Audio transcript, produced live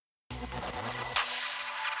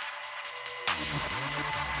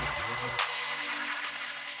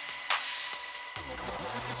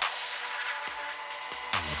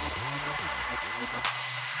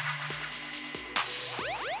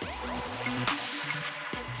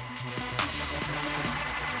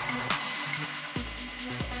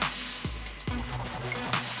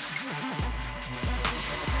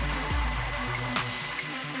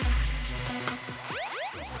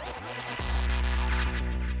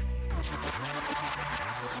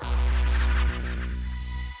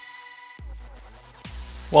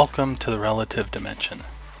Welcome to the Relative Dimension,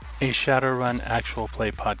 a Shadowrun actual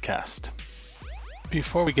play podcast.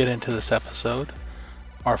 Before we get into this episode,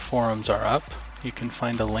 our forums are up. You can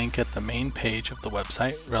find a link at the main page of the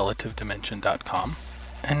website, relativedimension.com.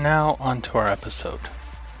 And now on to our episode.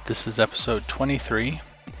 This is episode 23,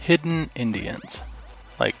 Hidden Indians,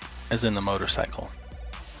 like as in the motorcycle.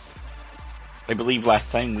 I believe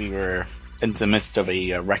last time we were in the midst of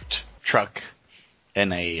a wrecked truck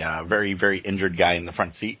and a very, very injured guy in the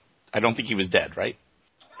front seat. I don't think he was dead, right?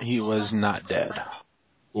 He was not dead.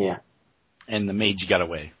 Yeah. And the mage got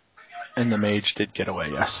away. And the mage did get away,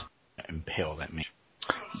 yes. Impale that mage.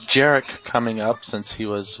 Jarek coming up, since he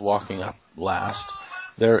was walking up last.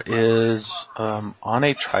 There is, on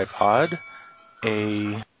a tripod,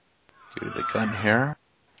 give you the gun here,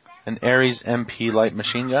 an Ares MP light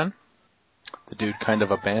machine gun. The dude kind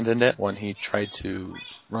of abandoned it when he tried to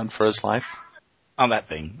run for his life. On that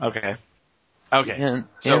thing. Okay. Okay. In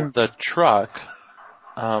the truck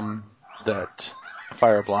that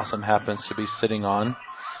Fire Blossom happens to be sitting on,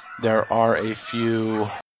 there are a few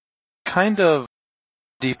kind of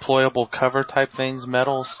deployable cover type things,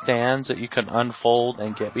 metal stands that you can unfold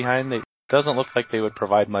and get behind. It doesn't look like they would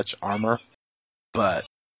provide much armor, but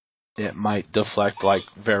it might deflect like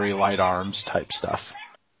very light arms type stuff.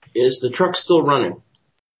 Is the truck still running?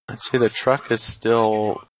 Let's see, the truck is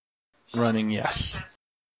still running, yes.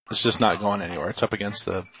 It's just not going anywhere. It's up against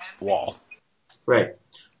the wall. Right.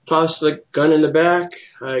 Toss the gun in the back.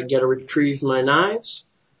 I get to retrieve my knives.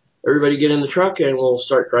 Everybody get in the truck and we'll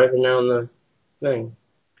start driving down the thing.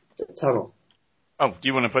 The tunnel. Oh, do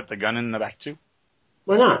you want to put the gun in the back too?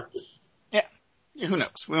 Why not? Yeah. Who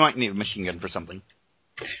knows? We might need a machine gun for something.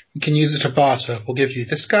 You can use it to barter. We'll give you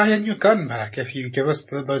this guy and your gun back if you give us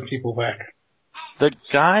those people back. The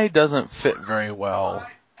guy doesn't fit very well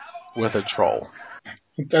with a troll.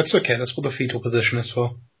 That's okay. That's what the fetal position is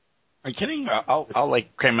for. Are you kidding? I'll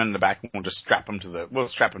like cram him in the back and we'll just strap him to the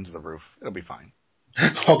roof. It'll be fine.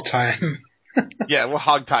 Hog tie him. Yeah, we'll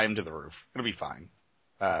hog tie him to the roof. It'll be fine.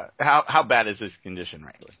 How bad is his condition,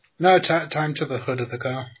 Reckless? No, tie him to the hood of the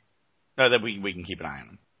car. No, that we can keep an eye on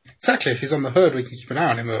him. Exactly. If he's on the hood, we can keep an eye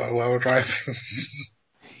on him while we're driving.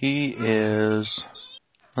 He is...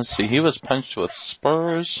 Let's see, he was punched with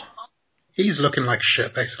spurs. He's looking like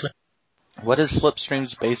shit, basically. What is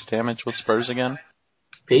Slipstream's base damage with spurs again?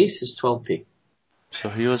 Base is 12p. So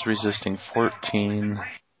he was resisting 14.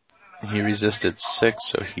 He resisted 6,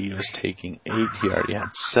 so he was taking 8. He already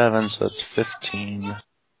had 7, so that's 15.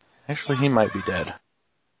 Actually, he might be dead.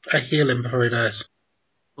 I heal him before he dies.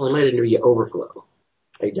 Well, it might be overflow.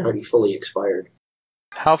 I doubt he fully expired.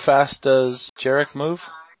 How fast does Jarek move?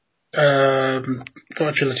 Got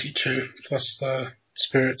agility 2, plus the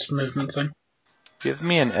spirit's movement thing. Give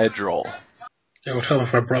me an edge roll. It would help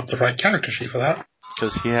if I brought the right character sheet for that.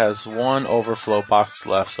 Because he has one overflow box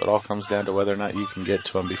left, so it all comes down to whether or not you can get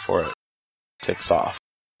to him before it ticks off.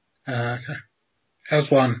 Okay.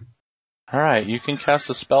 How's one? Alright, you can cast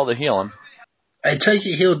a spell to heal him. I take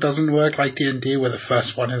it heal doesn't work like D&D where the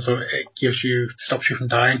first one is, or it stops you from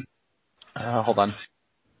dying. Hold on.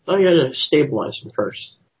 Oh, you had to stabilize him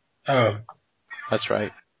first. Oh. That's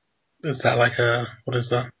right. Is that like what is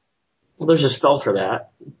that? Well, there's a spell for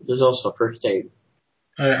that. There's also first aid.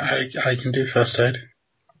 I can do first aid.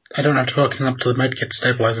 I don't have to hook him up to the medkit to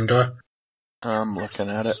stabilize him, do I? I'm looking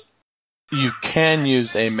at it. You can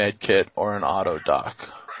use a medkit or an auto dock.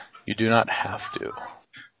 You do not have to.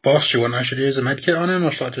 Boss, you want I should use a medkit on him,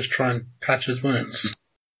 or should I just try and patch his wounds?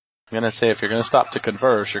 I'm going to say if you're going to stop to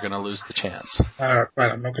converse, you're going to lose the chance. Right,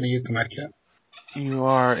 I'm not going to use the medkit. You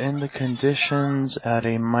are in the conditions at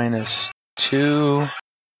a -2.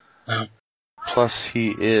 No. Plus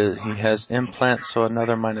he has implants, so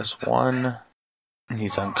another -1.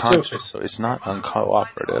 He's unconscious, so he's not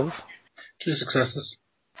uncooperative. 2 successes.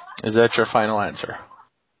 Is that your final answer?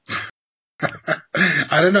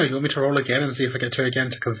 I don't know. You want me to roll again and see if I get 2 again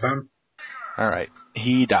to confirm? Alright.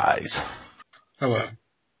 He dies. Oh well.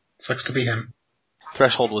 Sucks to be him.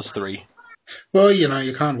 Threshold was 3. Well,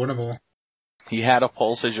 you can't win them all. He had a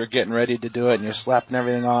pulse as you're getting ready to do it, and you're slapping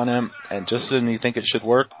everything on him, and just when you think it should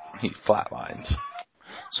work, he flatlines.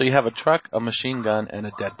 So you have a truck, a machine gun, and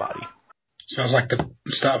a dead body. Sounds like the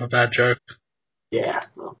start of a bad joke. Yeah.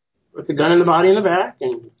 Well, put the gun in the body in the back,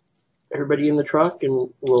 and everybody in the truck,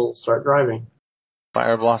 and we'll start driving.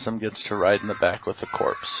 Fire Blossom gets to ride in the back with the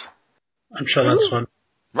corpse. I'm sure that's fun.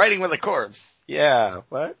 Riding with a corpse. Yeah.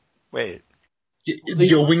 What? Wait.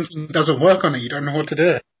 Your winking doesn't work on it. You don't know what to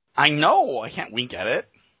do. I know. I can't wink at it.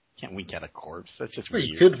 Can't wink at a corpse. That's just Well, weird.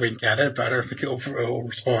 you could wink at it, but I don't think it'll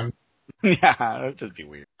respond. Yeah, that'd just be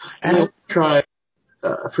weird. And I'll try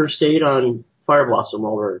first aid on Fire Blossom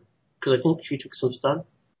because I think she took some stun.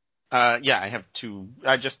 Yeah, I have two.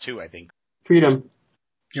 Just two, I think. Freedom.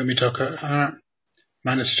 You want me to talk?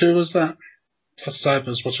 -2 was that? Plus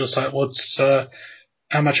Cybers, what's your site?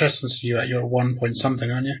 How much essence are you at? You're at 1 point something,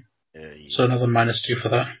 aren't you? Yeah. So another -2 for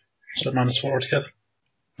that. So -4 altogether.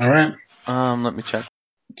 Alright. Let me check.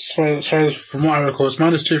 So from what I recall, it's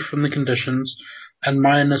 -2 from the conditions, and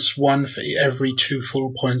 -1 for every 2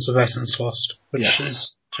 full points of essence lost, which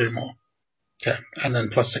is 2 more. Okay, and then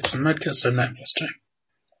 +6 from medkit, so net +2.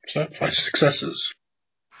 So 5 successes.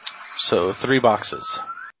 So 3 boxes.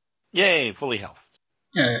 Yay, fully health.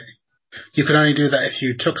 Yeah. You can only do that if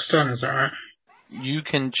you took stun, is that right? You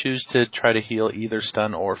can choose to try to heal either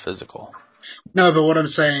stun or physical. No, but what I'm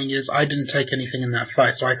saying is I didn't take anything in that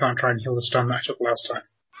fight, so I can't try and heal the stun that I took last time.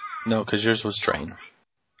 No, because yours was train.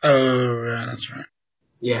 Oh, yeah, that's right.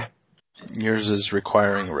 Yeah. Yours is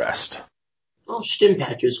requiring rest. Oh, stim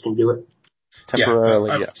patches can do it. Temporarily,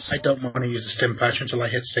 yeah, yes. I don't want to use a stim patch until I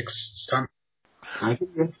hit 6 stun. I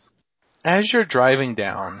can do it. As you're driving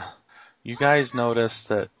down, you guys notice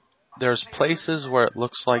that there's places where it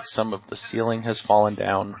looks like some of the ceiling has fallen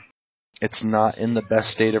down. It's not in the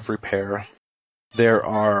best state of repair. There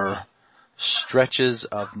are stretches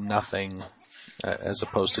of nothing, as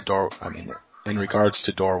opposed to in regards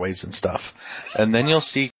to doorways and stuff. And then you'll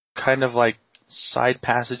see kind of like side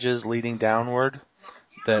passages leading downward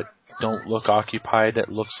that don't look occupied. It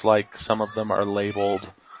looks like some of them are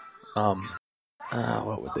labeled,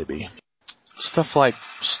 what would they be? Stuff like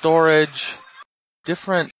storage,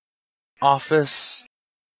 different office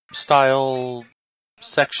style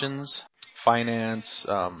sections, finance,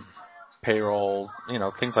 payroll,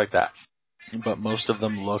 things like that. But most of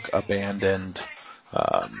them look abandoned,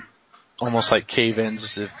 almost like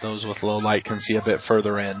cave-ins, if those with low light can see a bit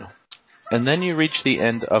further in. And then you reach the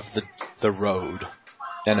end of the road,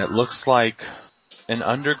 and it looks like an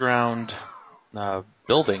underground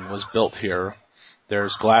building was built here.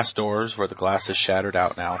 There's glass doors where the glass is shattered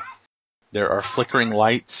out now. There are flickering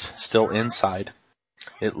lights still inside.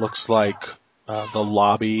 It looks like the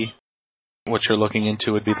lobby, what you're looking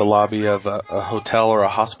into would be the lobby of a hotel or a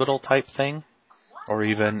hospital type thing, or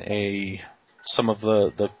even some of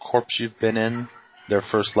the corps you've been in, their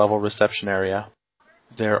first level reception area.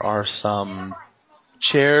 There are some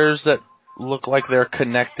chairs that look like they're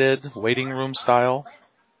connected, waiting room style.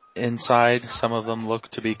 Inside, some of them look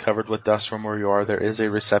to be covered with dust from where you are. There is a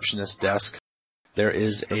receptionist desk. There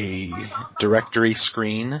is a directory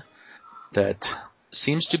screen that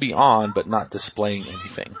seems to be on but not displaying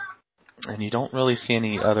anything. And you don't really see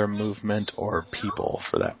any other movement or people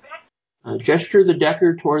for that. Gesture the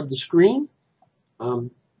Decker toward the screen.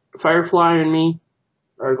 Firefly and me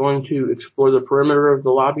are going to explore the perimeter of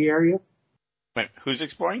the lobby area. Wait, who's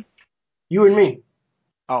exploring? You and me.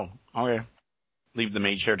 Oh, okay. Leave the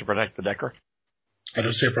mage here to protect the Decker. I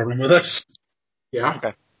don't see a problem with this. Yeah.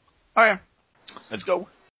 Okay. Oh yeah. Let's go.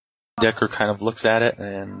 Decker kind of looks at it,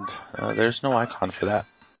 and there's no icon for that.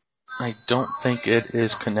 I don't think it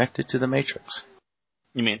is connected to the Matrix.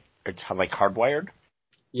 You mean it's like hardwired?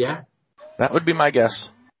 Yeah. That would be my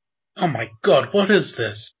guess. Oh my god, what is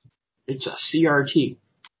this? It's a CRT.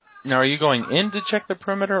 Now, are you going in to check the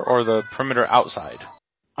perimeter or the perimeter outside?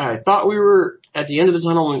 I thought we were at the end of the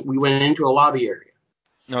tunnel and we went into a lobby area.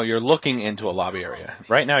 No, you're looking into a lobby area.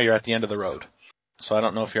 Right now you're at the end of the road. So I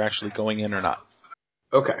don't know if you're actually going in or not.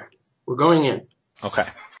 Okay. We're going in. Okay.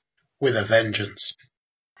 With a vengeance.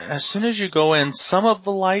 As soon as you go in, some of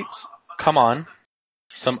the lights come on.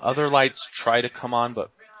 Some other lights try to come on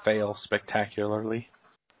but fail spectacularly.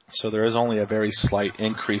 So there is only a very slight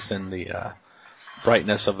increase in the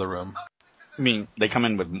brightness of the room. You mean they come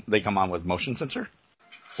on with motion sensor?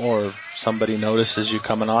 Or somebody notices you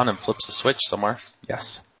coming on and flips a switch somewhere.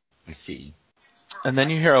 Yes. I see. And then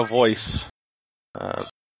you hear a voice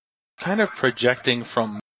kind of projecting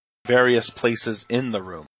from various places in the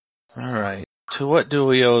room. All right. To what do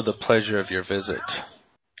we owe the pleasure of your visit?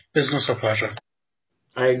 Business or pleasure?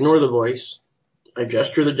 I ignore the voice. I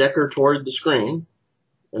gesture the Decker toward the screen,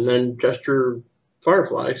 and then gesture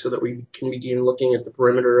Firefly so that we can begin looking at the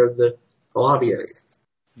perimeter of the lobby area.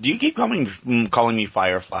 Do you keep calling me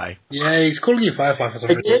Firefly? Yeah, he's calling you Firefly for some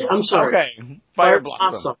I reason. did? I'm sorry. Okay. Fire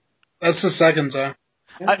Blossom. That's the second time.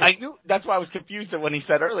 I knew. That's why I was confused when he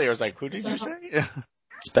said earlier. I was like, who did you say?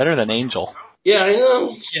 It's better than Angel. Yeah, I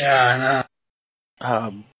know. Yeah, I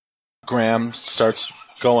know. Graham starts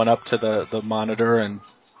going up to the monitor and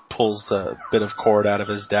pulls a bit of cord out of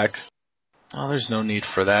his deck. Oh, there's no need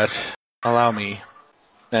for that. Allow me.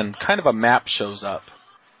 And kind of a map shows up.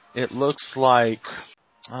 It looks like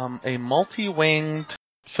A multi-winged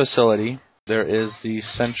facility. There is the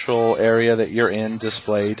central area that you're in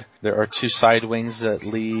displayed. There are 2 side wings that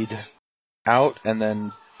lead out and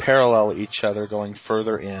then parallel each other going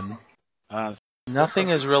further in. Nothing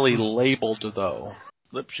is really labeled, though.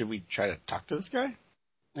 Lip, should we try to talk to this guy?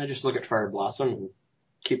 I just look at Fire Blossom and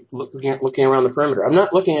keep looking around the perimeter. I'm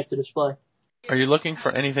not looking at the display. Are you looking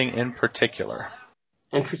for anything in particular?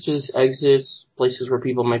 Entrances, exits, places where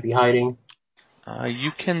people might be hiding.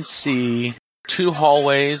 You can see 2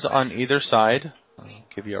 hallways on either side. I'll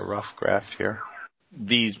give you a rough graph here.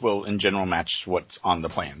 These will, in general, match what's on the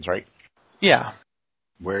plans, right? Yeah.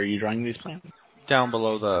 Where are you drawing these plans? Down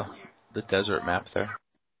below the desert map there.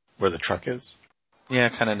 Where the truck is? Yeah,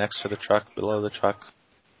 kind of next to the truck, below the truck.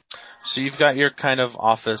 So you've got your kind of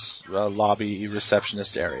office, lobby,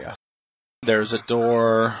 receptionist area. There's a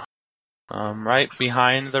door right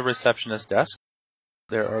behind the receptionist desk.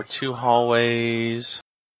 There are 2 hallways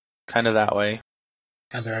kind of that way.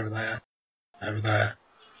 And they're over there, and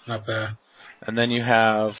up there. And then you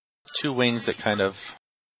have 2 wings that kind of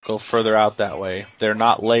go further out that way. They're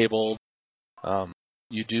not labeled.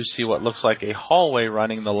 You do see what looks like a hallway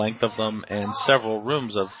running the length of them and several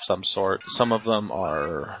rooms of some sort. Some of them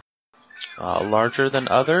are larger than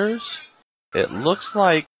others. It looks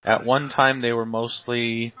like at one time they were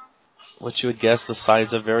mostly what you would guess the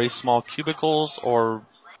size of very small cubicles or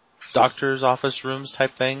doctor's office rooms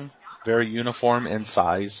type thing. Very uniform in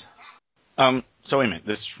size. So wait a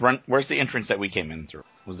minute. Where's the entrance that we came in through?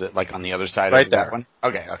 Was it like on the other side right of there. That one?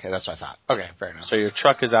 Okay, that's what I thought. Okay, fair enough. So your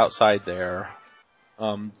truck is outside there.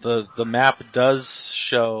 The map does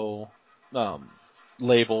show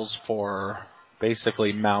labels for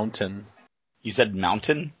basically mountain. You said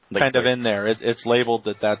mountain? Like kind of in there. It's labeled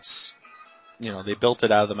that's, they built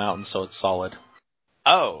it out of the mountain, so it's solid.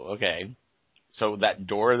 Oh, okay. So that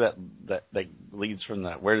door that leads from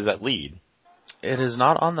where does that lead? It is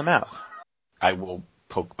not on the map. I will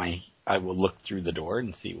look through the door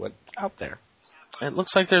and see what's out there. It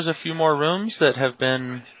looks like there's a few more rooms that have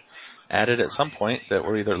been added at some point that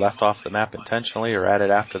were either left off the map intentionally or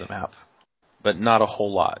added after the map, but not a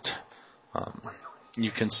whole lot.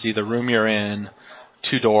 You can see the room you're in,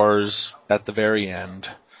 2 doors at the very end,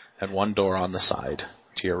 and 1 door on the side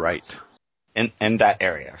to your right. In that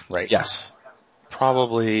area, right? Yes.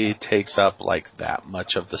 Probably takes up like that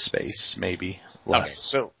much of the space, maybe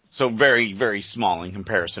less. Okay, so very, very small in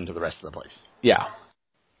comparison to the rest of the place. Yeah.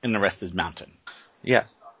 And the rest is mountain. Yeah.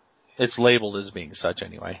 It's labeled as being such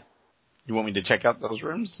anyway. You want me to check out those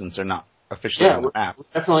rooms since they're not officially on the map?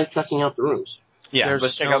 We're definitely checking out the rooms. Yeah,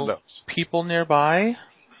 let's check out those. People nearby.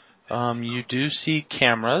 You do see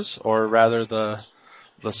cameras, or rather the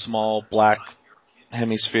small black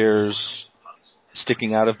hemispheres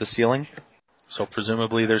sticking out of the ceiling. So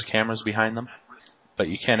presumably there's cameras behind them. But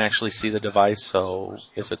you can't actually see the device, so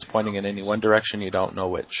if it's pointing in any one direction, you don't know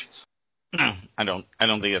which. I don't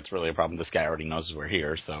think that's really a problem. This guy already knows we're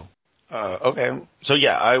here, so. Okay. So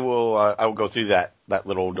yeah, I will go through that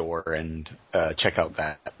little door and check out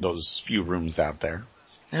those few rooms out there.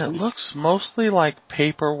 It looks mostly like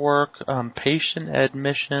paperwork, patient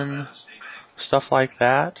admission, stuff like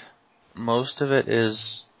that. Most of it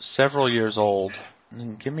is several years old.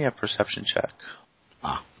 Give me a perception check.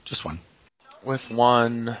 Just one. With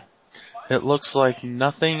 1, it looks like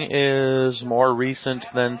nothing is more recent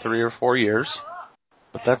than 3 or 4 years.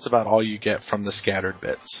 But that's about all you get from the scattered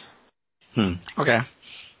bits. Okay.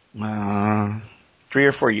 3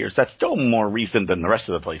 or 4 years. That's still more recent than the rest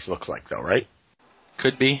of the place looks like, though, right?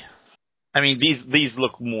 Could be. I mean, these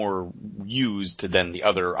look more used than the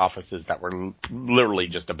other offices that were literally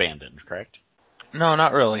just abandoned, correct? No,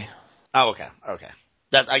 not really. Oh, okay.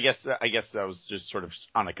 That I guess I was just sort of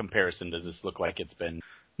on a comparison. Does this look like it's been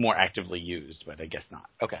more actively used? But I guess not.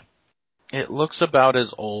 Okay. It looks about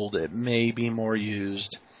as old. It may be more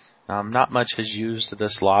used. Not much has used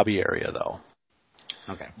this lobby area, though.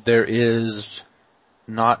 Okay. There is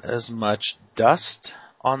not as much dust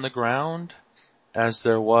on the ground as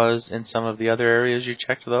there was in some of the other areas you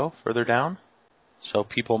checked, though, further down. So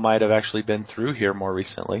people might have actually been through here more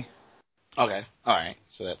recently. Okay. All right.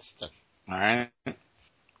 So that's all right.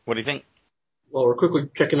 What do you think? Well, we're quickly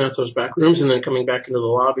checking out those back rooms and then coming back into the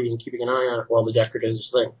lobby and keeping an eye on it while the Decker does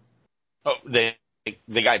his thing. Oh,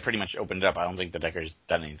 the guy pretty much opened it up. I don't think the Decker's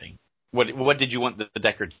done anything. What did you want the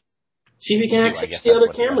Decker to see if he can access the other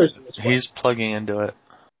cameras. He's plugging into it.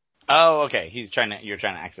 Oh, okay. You're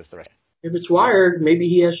trying to access the rest. If it's wired, maybe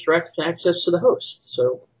he has direct access to the host.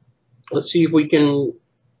 So let's see if we can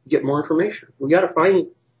get more information. We got to find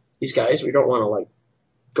these guys. We don't want to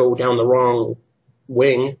go down the wrong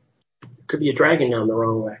wing. Could be a dragon down the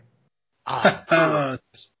wrong way.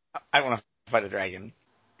 I want to fight a dragon.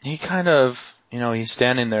 He kind of, he's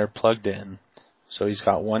standing there plugged in. So he's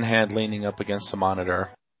got one hand leaning up against the monitor,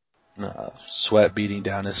 sweat beating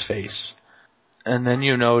down his face. And then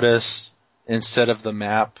you notice, instead of the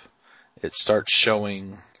map, it starts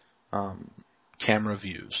showing camera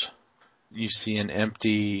views. You see an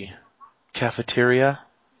empty cafeteria.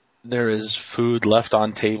 There is food left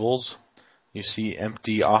on tables. You see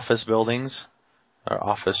empty office buildings, or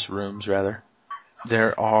office rooms, rather.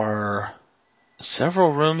 There are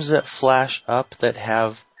several rooms that flash up that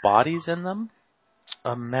have bodies in them.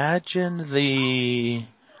 Imagine the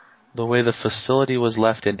way the facility was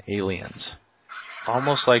left in Aliens.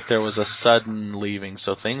 Almost like there was a sudden leaving,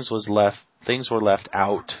 so things were left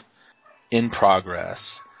out in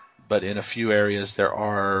progress, but in a few areas there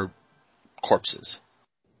are corpses.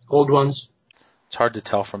 Old ones? It's hard to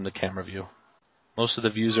tell from the camera view. Most of the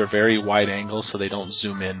views are very wide angle, so they don't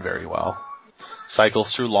zoom in very well.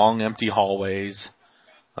 Cycles through long empty hallways,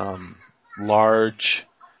 large,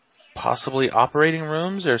 possibly operating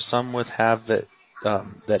rooms. There's some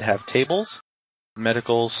that have tables,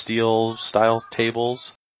 medical steel style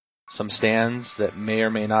tables, some stands that may or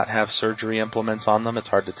may not have surgery implements on them. It's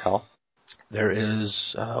hard to tell. There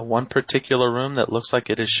is one particular room that looks like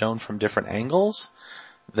it is shown from different angles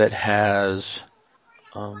that has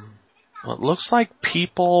what looks like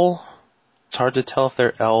people. It's hard to tell if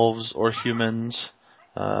they're elves or humans.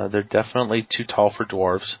 They're definitely too tall for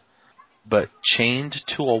dwarves, but chained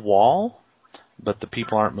to a wall, but the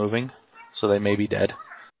people aren't moving, so they may be dead.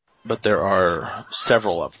 But there are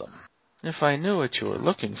several of them. If I knew what you were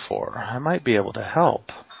looking for, I might be able to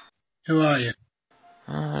help. Who are you?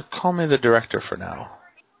 Call me the director for now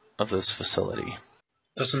of this facility.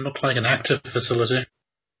 Doesn't look like an active facility.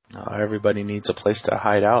 Everybody needs a place to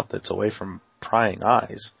hide out that's away from prying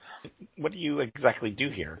eyes. What do you exactly do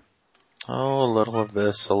here? Oh, a little of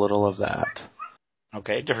this, a little of that.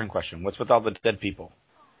 Okay, different question. What's with all the dead people?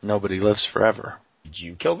 Nobody lives forever. Did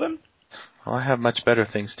you kill them? Well, I have much better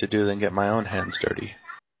things to do than get my own hands dirty.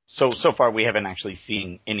 So far we haven't actually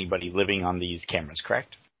seen anybody living on these cameras,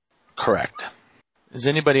 correct? Correct. Is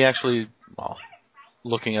anybody actually,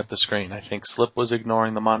 looking at the screen? I think Slip was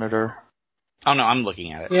ignoring the monitor. Oh, no, I'm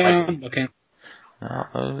looking at it. Yeah, I'm looking.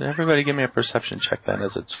 Everybody give me a perception check then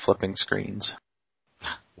as it's flipping screens.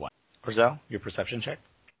 What? Orzel, your perception check?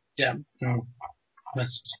 Yeah, no.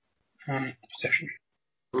 Missed. Perception.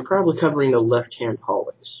 I'm probably covering the left-hand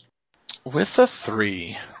hallways. With a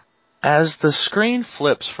 3, as the screen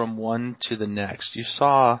flips from one to the next, you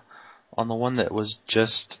saw on the one that was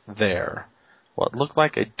just there what looked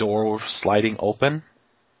like a door sliding open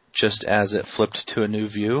just as it flipped to a new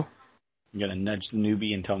view. You gonna nudge the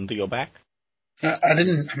newbie and tell him to go back? I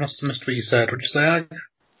must have missed what you said. What'd you say?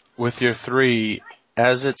 With your 3,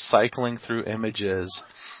 as it's cycling through images,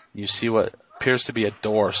 you see what appears to be a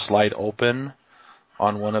door slide open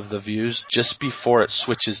on one of the views just before it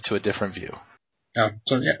switches to a different view. Oh,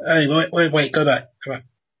 so, yeah. Hey, wait, go back.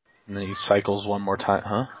 And then he cycles one more time,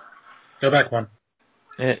 huh? Go back one.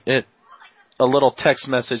 A little text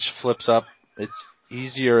message flips up. It's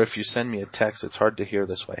easier if you send me a text. It's hard to hear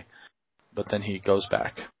this way. But then he goes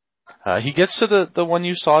back. He gets to the one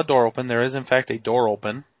you saw a door open. There is, in fact, a door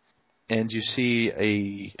open. And you see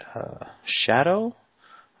a shadow,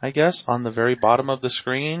 I guess, on the very bottom of the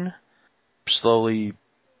screen slowly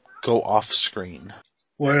go off screen.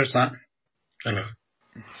 Where is that? Hello.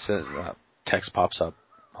 So, text pops up.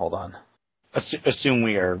 Hold on. Assume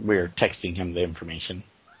we're texting him the information.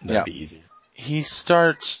 That'd be easy.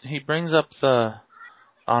 He brings up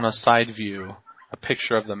on a side view, a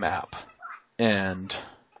picture of the map. And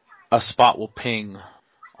a spot will ping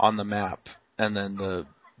on the map, and then the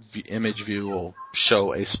image view will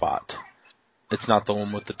show a spot. It's not the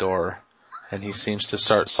one with the door, and he seems to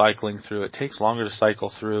start cycling through. It takes longer to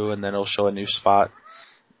cycle through, and then it'll show a new spot,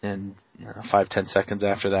 and 5-10 seconds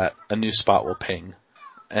after that, a new spot will ping.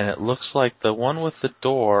 And it looks like the one with the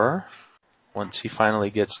door, once he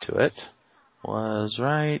finally gets to it, was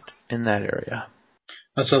right in that area.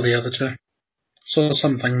 I saw the other two. Saw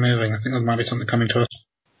something moving. I think there might be something coming to us.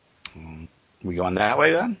 We going that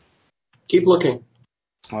way then? Keep looking.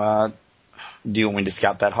 Do you want me to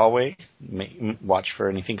scout that hallway? Watch for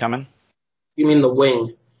anything coming? You mean the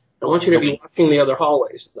wing. I want you to be watching the other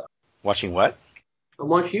hallways, though. Watching what? I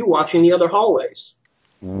want you watching the other hallways.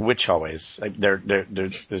 Which hallways? There's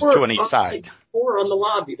 2 on each side. 4 on the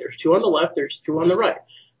lobby. There's 2 on the left. There's 2 on the right.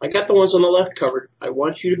 I got the ones on the left covered. I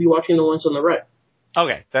want you to be watching the ones on the right.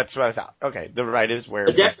 Okay, that's what I thought. Okay, the right is where...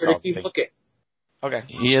 The decorator, keep looking. Okay.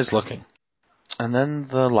 He is looking. And then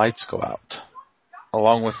the lights go out,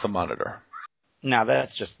 along with the monitor. No,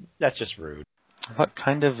 that's just rude. What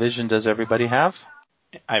kind of vision does everybody have?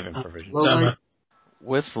 I have infravision. Low light.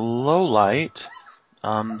 With low light,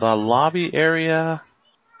 the lobby area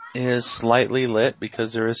is slightly lit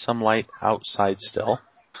because there is some light outside still.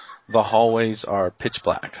 The hallways are pitch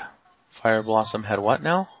black. Fire Blossom had what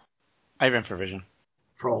now? I have infravision.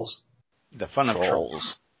 Trolls. The fun of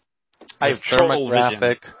trolls. I have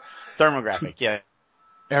thermographic. Thermographic, yeah.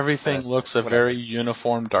 Everything looks a very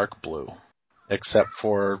uniform dark blue, except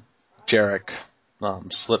for Jarek,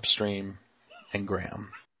 Slipstream, and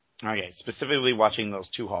Graham. Okay, specifically watching those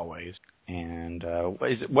two hallways. And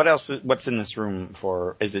what else? What's in this room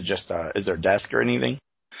for? Is it just? Is there a desk or anything?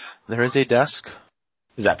 There is a desk.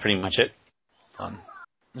 Is that pretty much it?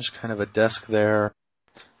 There's kind of a desk there.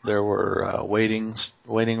 There were waiting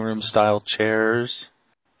room style chairs,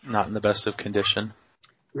 not in the best of condition.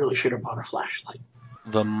 Really should have bought a flashlight.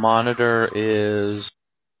 The monitor is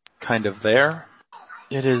kind of there.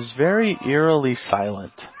 It is very eerily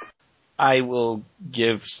silent. I will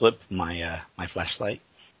give Slip my my flashlight,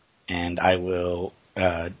 and I will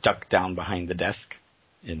duck down behind the desk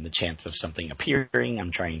in the chance of something appearing.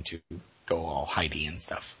 I'm trying to go all hidey and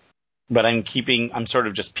stuff. But I'm sort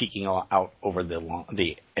of just peeking out over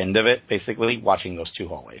the end of it, basically, watching those two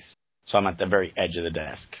hallways. So I'm at the very edge of the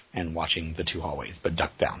desk and watching the two hallways, but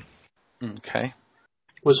ducked down. Okay.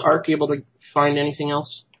 Was Ark able to find anything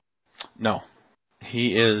else? No.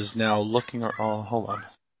 He is now looking... Oh, hold on.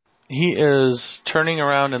 He is turning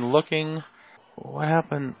around and looking. What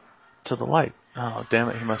happened to the light? Oh, damn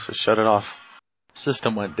it. He must have shut it off.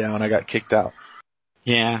 System went down. I got kicked out.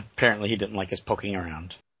 Yeah, apparently he didn't like us poking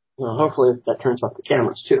around. Well, hopefully that turns off the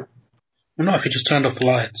cameras, too. Well, no, if you just turned off the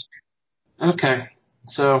lights. Okay.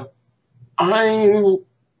 So, I'm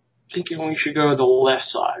thinking we should go to the left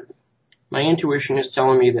side. My intuition is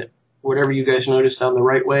telling me that whatever you guys noticed down the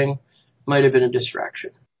right wing might have been a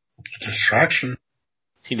distraction. A distraction?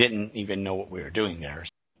 He didn't even know what we were doing there.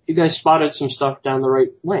 You guys spotted some stuff down the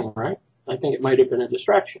right wing, right? I think it might have been a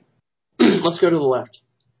distraction. Let's go to the left.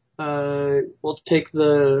 We'll take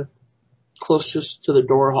the closest to the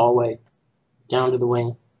door hallway down to the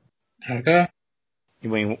wing. Okay.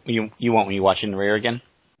 You want me watching the rear again?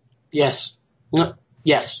 Yes. No.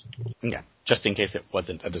 Yes. Yeah, just in case it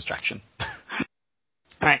wasn't a distraction.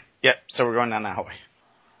 Alright, yep, so we're going down that hallway.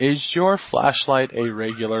 Is your flashlight a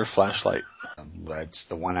regular flashlight? It's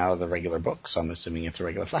the one out of the regular book, so I'm assuming it's a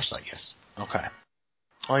regular flashlight, yes. Okay.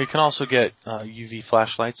 Well, you can also get UV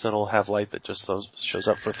flashlights that'll have light that just shows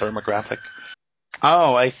up for thermographic.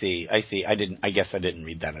 Oh, I see. I guess I didn't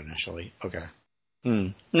read that initially. Okay.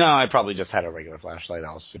 No, I probably just had a regular flashlight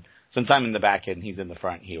also. Since I'm in the back and he's in the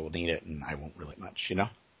front, he will need it, and I won't really much, you know?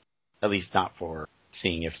 At least not for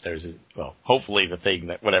seeing if there's hopefully the thing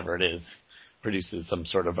that, whatever it is, produces some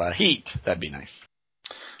sort of heat. That'd be nice.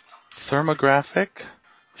 Thermographic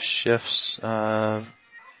shifts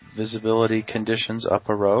visibility conditions up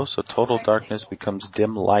a row, so total darkness becomes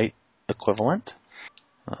dim light equivalent.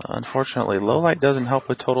 Unfortunately, low light doesn't help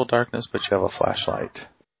with total darkness, but you have a flashlight.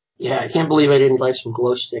 Yeah, I can't believe I didn't buy some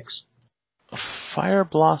glow sticks. Fire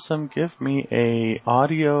Blossom, give me a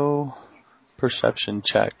audio perception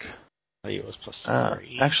check. Audio is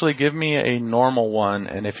 +3. Actually, give me a normal one,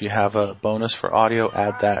 and if you have a bonus for audio,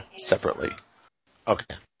 add that separately.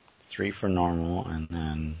 Okay. 3 for normal, and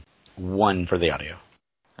then 1 for the audio.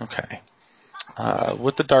 Okay.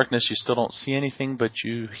 With the darkness, you still don't see anything, but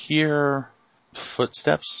you hear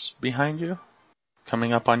footsteps behind you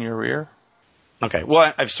coming up on your rear. Okay.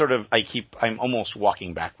 Well, I'm almost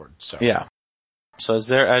walking backwards. So yeah. So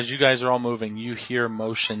as you guys are all moving, you hear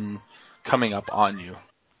motion coming up on you.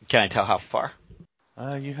 Can I tell how far?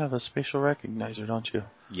 You have a spatial recognizer, don't you?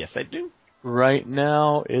 Yes, I do. Right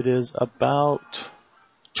now, it is about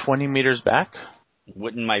 20 meters back.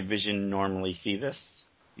 Wouldn't my vision normally see this?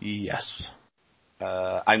 Yes.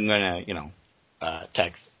 I'm gonna,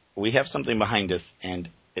 text. We have something behind us, and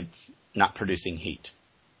it's not producing heat.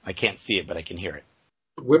 I can't see it, but I can hear it.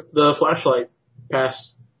 Whip the flashlight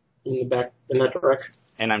past in the back in that direction.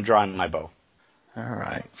 And I'm drawing my bow. All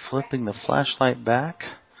right. Flipping the flashlight back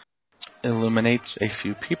illuminates a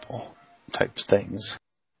few people type things.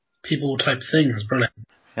 People type things, brilliant.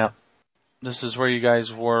 Yep. This is where you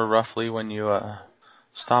guys were roughly when you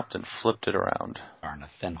stopped and flipped it around. Darn, a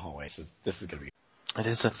thin hallway. This is going to be... It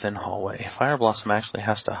is a thin hallway. Fire Blossom actually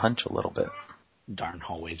has to hunch a little bit. Darn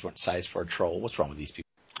hallways weren't sized for a troll. What's wrong with these people?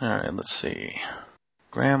 All right, let's see.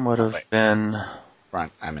 Graham would have been...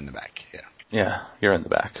 Front. I'm in the back, yeah. Yeah, you're in the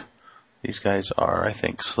back. These guys are, I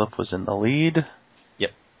think, Slip was in the lead.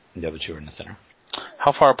 Yep. And the other two are in the center.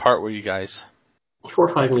 How far apart were you guys? 4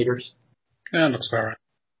 or 5 meters. Yeah, looks about right.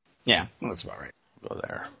 Yeah, that looks about right. Go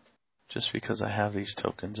there. Just because I have these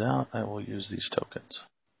tokens out, I will use these tokens.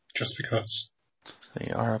 Just because.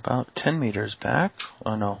 They are about 10 meters back.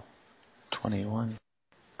 Oh no, 21.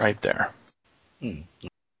 Right there.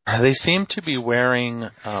 They seem to be wearing,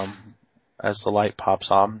 as the light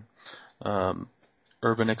pops on,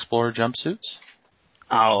 Urban Explorer jumpsuits.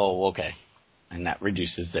 Oh, okay. And that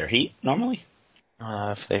reduces their heat, normally?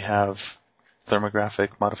 If they have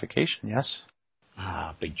thermographic modification, yes.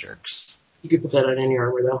 Big jerks. You could put that on any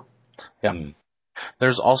armor, though. Yeah.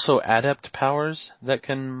 There's also adept powers that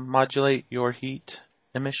can modulate your heat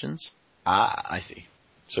emissions. I see.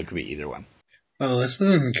 So it could be either one. Well, this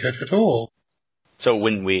isn't good at all. So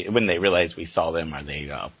when they realize we saw them, are they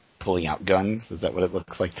pulling out guns? Is that what it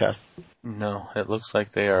looks like to us? No, it looks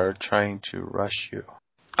like they are trying to rush you.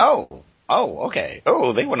 Oh, okay.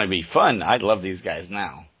 Oh, they want to be fun. I love these guys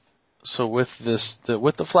now. So with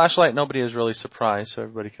the flashlight, nobody is really surprised, so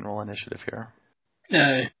everybody can roll initiative here.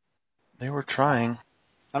 Yay. They were trying.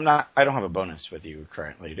 I don't have a bonus with you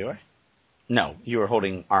currently, do I? No, you were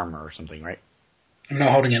holding armor or something, right? I'm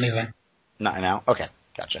not holding anything. Not now? Okay,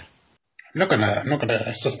 gotcha. I'm not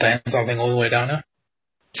gonna sustain something all the way down here.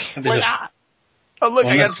 Why not? Oh, look,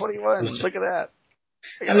 I got 21. Listen. Look at that.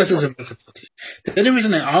 Unless it's invisibility. The only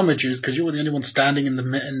reason I armored you is because you were the only one standing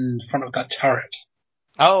in front of that turret.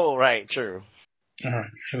 Oh, right, true.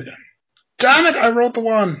 Alright, here we go. Damn it, I rolled the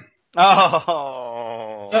 1!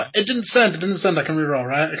 Oh. It didn't send, I can reroll,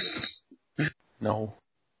 right? No.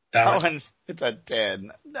 Damn it. And it's a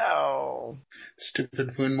 10. No.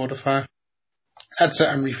 Stupid wound modifier. That's it,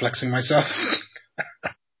 I'm reflexing myself.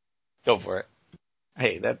 Go for it.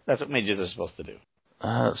 Hey, that's what mages are supposed to do.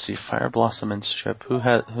 Let's see, Fire Blossom and Strip.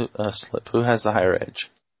 Slip. Who has the higher edge?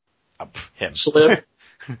 Him. Slip.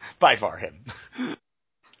 By far him.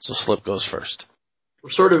 So Slip goes first. We're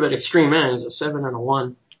sort of at extreme ends, a 7 and a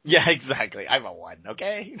 1. Yeah, exactly. I'm a 1,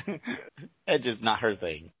 okay? Edge is not her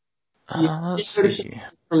thing. Let's see.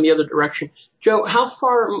 From the other direction. Joe, how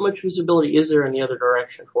much visibility is there in the other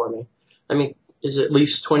direction for me? I mean, is it at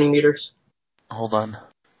least 20 meters? Hold on.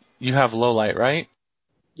 You have low light, right?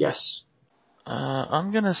 Yes.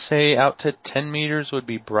 I'm going to say out to 10 meters would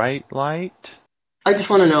be bright light. I just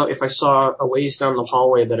want to know if I saw a ways down the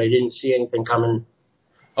hallway that I didn't see anything coming.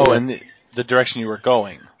 Oh, and the direction you were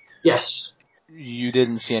going. Yes. You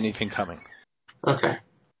didn't see anything coming. Okay.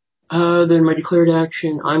 Then my declared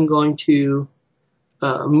action, I'm going to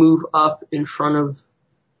move up in front of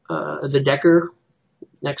the Decker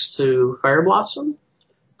next to Fire Blossom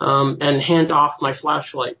and hand off my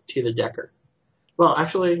flashlight to the Decker. Well,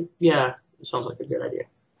 actually, yeah, it sounds like a good idea.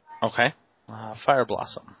 Okay. Fire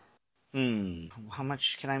Blossom. How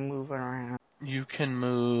much can I move around? You can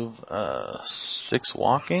move 6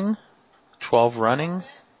 walking, 12 running.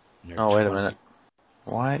 Oh, wait a minute.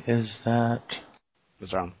 Why is that?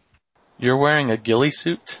 What's wrong? You're wearing a ghillie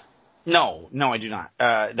suit? No, I do not.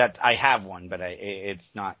 That I have one, but it's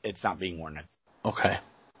not being worn. Okay.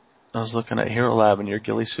 I was looking at Hero Lab, and your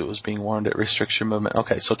ghillie suit was being worn at restriction movement.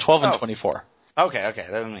 Okay, so 12 and 24. Okay,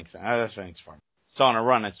 that makes sense. That makes sense. So on a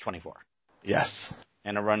run, it's 24. Yes.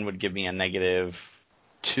 And a run would give me a negative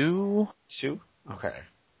 2. 2? Okay.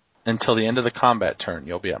 Until the end of the combat turn,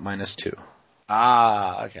 you'll be at -2.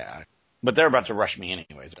 Okay. But they're about to rush me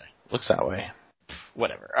anyways. Looks that way.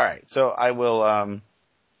 Whatever. All right. So I will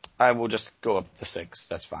just go up to 6.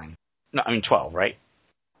 That's fine. No, I mean 12, right?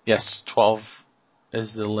 Yes, 12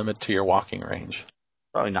 is the limit to your walking range.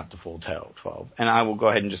 Probably not the full 12. And I will go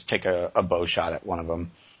ahead and just take a bow shot at one of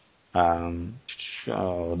them.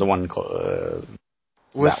 The one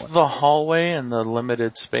with the hallway and the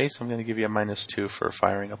limited space, I'm going to give you a -2 for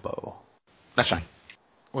firing a bow. That's fine.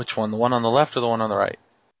 Which one? The one on the left or the one on the right?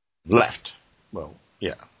 Left. Well,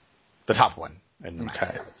 yeah. The top one.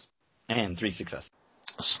 Okay. And 3 successes.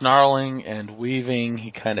 Snarling and weaving,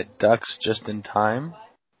 he kind of ducks just in time.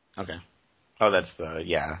 Okay. Oh, that's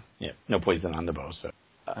yeah. No poison on the bow, so.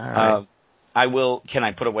 All right. Can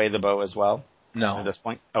I put away the bow as well? No. At this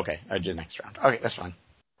point? Okay, I did next round. Okay, that's fine.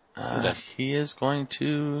 He is going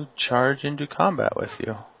to charge into combat with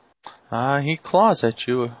you. He claws at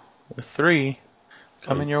you with 3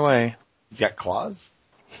 coming your way. He's got claws?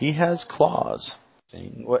 He has claws.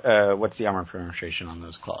 What's the armor penetration on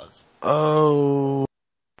those claws? Oh,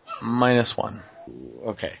 -1.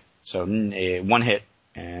 Okay, so 1 hit,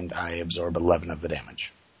 and I absorb 11 of the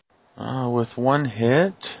damage. With 1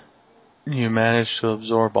 hit, you manage to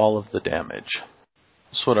absorb all of the damage.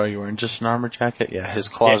 So what are you wearing? Just an armor jacket? Yeah, his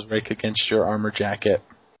claws rake against your armor jacket.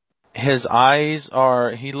 His eyes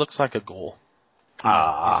he looks like a ghoul.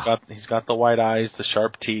 He's got the white eyes, the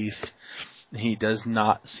sharp teeth. He does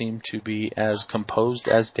not seem to be as composed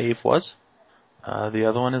as Dave was. The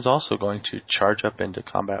other one is also going to charge up into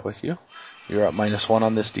combat with you. You're up -1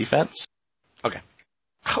 on this defense. Okay.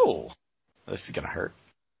 Oh, this is gonna hurt.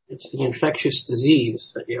 It's the infectious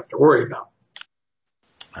disease that you have to worry about.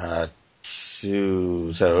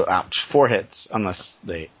 2, so ouch. 4 hits, unless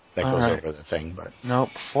that goes right. over the thing, but. Nope,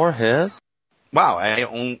 4 hits. Wow, I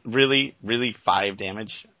own really 5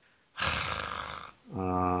 damage.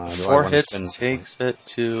 4 hits takes it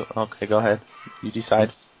to... Okay, go ahead. You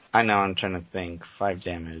decide. I know, I'm trying to think. 5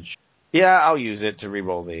 damage. Yeah, I'll use it to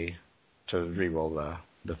reroll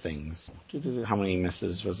the things. How many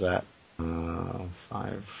misses was that?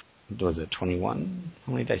 5. Was it 21?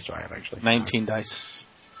 How many dice do I have, actually? 19 dice.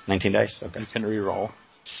 19 dice? Okay. You can reroll.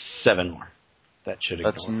 7 more. That should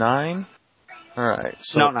ignore. That's 9? Alright,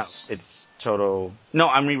 so No, it's total... No,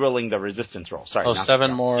 I'm rerolling the resistance roll. Sorry.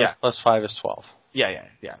 7 more plus 5 is 12. Yeah.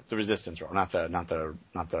 The resistance roll, not the...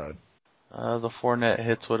 The 4 net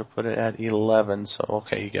hits would have put it at 11, so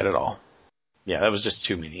okay, you get it all. Yeah, that was just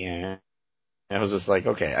too many. Yeah. I was just like,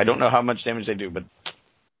 okay, I don't know how much damage they do, but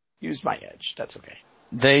use my edge. That's okay.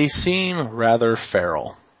 They seem rather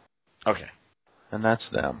feral. Okay. And that's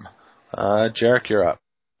them. Jarek, you're up.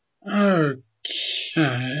 Okay.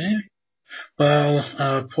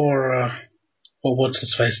 Well, poor what's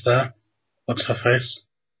his face there? What's her face?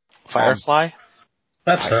 Firefly?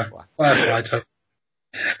 That's her. Firefly type.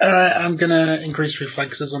 Alright, I'm gonna increase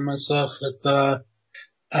reflexes on myself with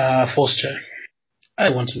force check. I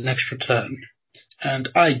want an extra turn. And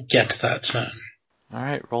I get that turn.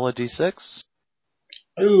 Alright, roll a d6.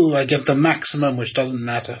 Ooh, I get the maximum, which doesn't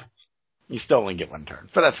matter. You still only get 1 turn,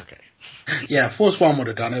 but that's okay. Yeah, Force 1 would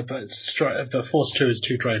have done it, but Force 2 is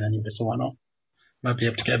 2 drain anyway, so why not? Might be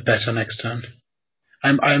able to get better next turn.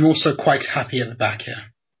 I'm also quite happy at the back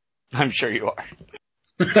here. I'm sure you are.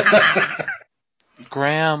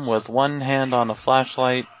 Graham, with one hand on a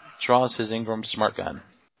flashlight, draws his Ingram smart gun.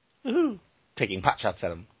 Woohoo! Taking pot shots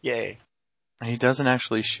at him. Yay. He doesn't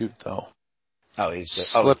actually shoot, though. Oh, he's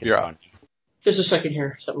just... Slip, you're up. Just a second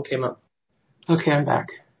here. Something came up. Okay, I'm back.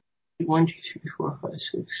 1, 2, 3, 4, 5,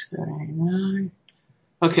 6, 7, 8, 9.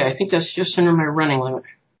 Okay, I think that's just under my running limit.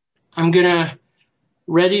 I'm gonna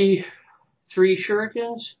ready 3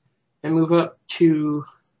 shurikens and move up to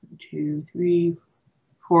 2, 3,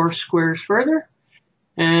 4 squares further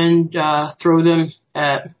and throw them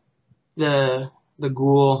at the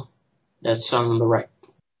ghoul that's on the right.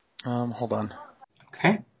 Hold on.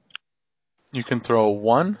 Okay. You can throw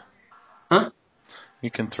 1. Huh?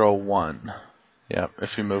 You can throw 1. Yeah,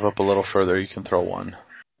 if you move up a little further, you can throw 1.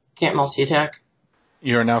 Can't multi-attack?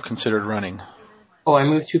 You are now considered running. Oh, I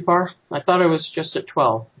moved too far? I thought I was just at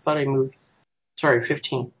 12. I thought I moved... Sorry,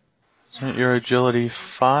 15. Isn't your agility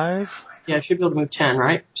 5? Yeah, I should be able to move 10,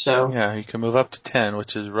 right? So... Yeah, you can move up to 10,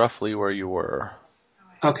 which is roughly where you were.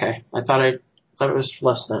 Okay, I thought it was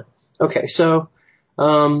less than that. Okay, so...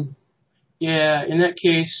 yeah, in that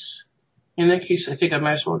case, I think I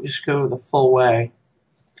might as well just go the full way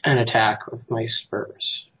and attack with my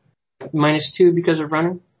spurs. -2 because of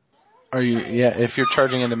running? Yeah, if you're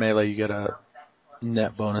charging into melee, you get a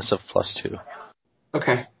net bonus of +2.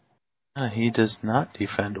 Okay. He does not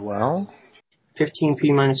defend well.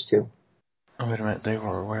 15p -2. Oh, wait a minute, they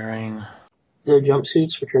were wearing... The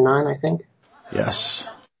jumpsuits, which are 9, I think? Yes.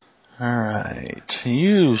 Alright.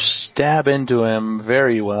 You stab into him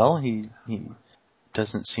very well. He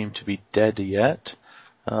doesn't seem to be dead yet.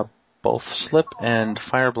 Both Slip and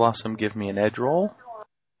Fire Blossom give me an edge roll.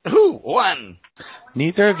 Ooh, 1!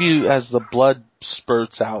 Neither of you, as the blood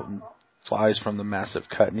spurts out and flies from the massive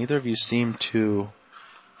cut, neither of you seem to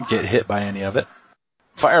get hit by any of it.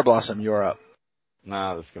 Fire Blossom, you're up.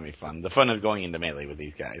 No, this is going to be fun. The fun of going into melee with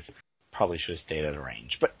these guys. Probably should have stayed at a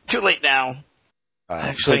range, but too late now. I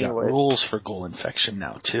actually got rules for ghoul infection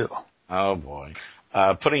now, too. Oh, boy.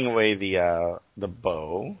 Putting away the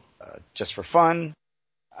bow, just for fun.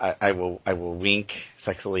 I will wink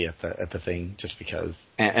sexily at the thing just because,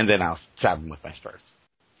 and then I'll stab him with my spurs.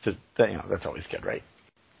 So that's always good, right?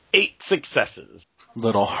 8 successes.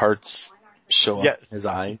 Little hearts show up in his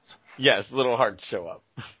eyes. Yes, little hearts show up,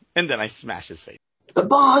 and then I smash his face. The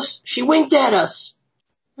boss, she winked at us.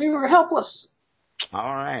 We were helpless.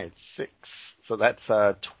 All right, 6. So that's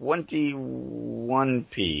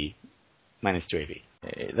 21p -2 AP.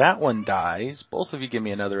 Okay, that one dies. Both of you give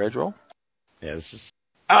me another edge roll. Yeah, this is...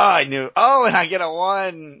 Oh, I knew. Oh, and I get a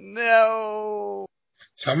 1. No.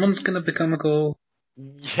 Someone's going to become a ghoul.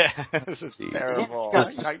 Yeah, this is terrible.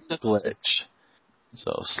 Glitch.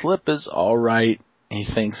 So Slip is alright, he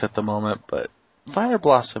thinks at the moment, but Fire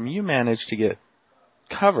Blossom, you managed to get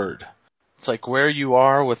covered. It's like where you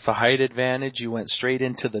are with the height advantage, you went straight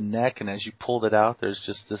into the neck, and as you pulled it out, there's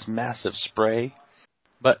just this massive spray.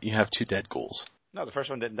 But you have 2 dead ghouls. No, the first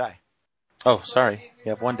one didn't die. Oh, sorry.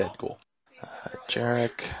 You have 1 dead ghoul.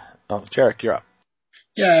 Jarek. Oh, Jarek, you're up.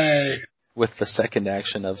 Yay! With the second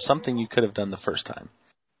action of something you could have done the first time.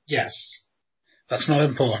 Yes. That's not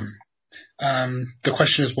important. The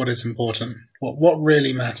question is what is important. What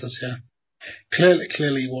really matters here?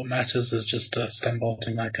 Clearly what matters is just stun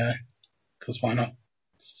bolting that guy. Because why not?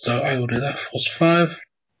 So I will do that. Force 5.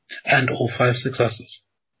 And all 5 successes.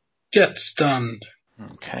 Get stunned.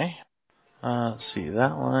 Okay. Let's see.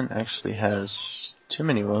 That one actually has too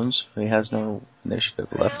many wounds. He has no initiative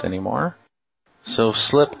left anymore. So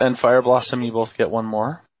Slip and Fire Blossom, you both get 1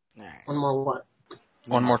 more. All right. One more what?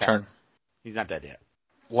 1 more turn. He's not dead yet.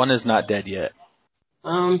 1 is not dead yet.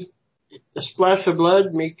 The splash of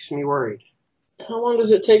blood makes me worried. How long does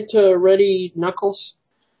it take to ready Knuckles?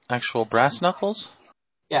 Actual brass knuckles?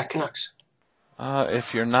 Yeah, Canucks.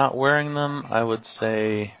 If you're not wearing them, I would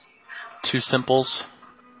say 2 simples.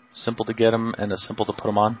 Simple to get them and a simple to put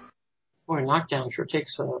them on. Boy, knockdown sure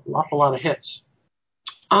takes an awful lot of hits.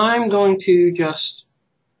 I'm going to just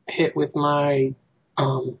hit with my...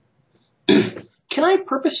 Can I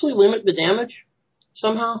purposely limit the damage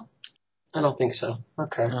somehow? I don't think so.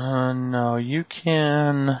 Okay. No, you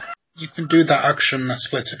can... You can do that action that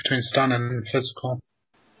splits it between stun and physical.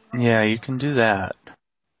 Yeah, you can do that.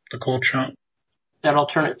 The cold shot. That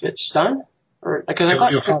alternate fit stun? Or because I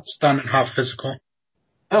got You're half stun and half physical.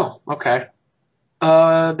 Oh, okay.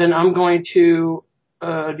 Then I'm going to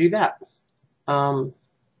do that.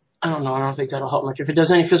 I don't know. I don't think that'll help much. If it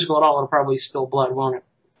does any physical at all, it'll probably spill blood, won't it?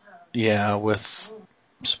 Yeah, with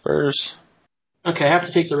spurs. Okay, I have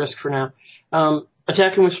to take the risk for now.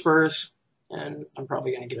 Attacking with spurs, and I'm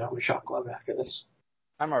probably going to get out my shock glove after this.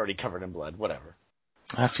 I'm already covered in blood. Whatever.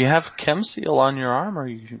 If you have Chem Seal on your armor,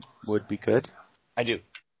 you would be good. I do.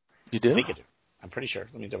 You do? I think I do. I'm pretty sure.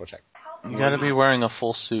 Let me double check. You got to be wearing a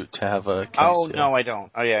full suit to have a Chem Oh, Seal. no, I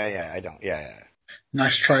don't. Oh, yeah, I don't. Yeah.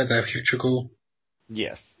 Nice try there, future ghoul.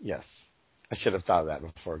 Yes. I should have thought of that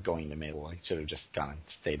before going to Mabel. I should have just gone and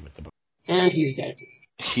stayed with the book. And he's dead.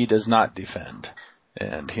 He does not defend.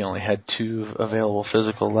 And he only had 2 available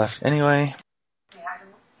physical left anyway.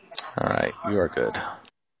 Alright, you are good.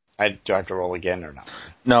 Do I have to roll again or not?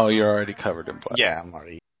 No, you're already covered in blood. Yeah, I'm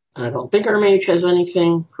already. I don't think our mage has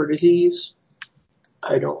anything for disease.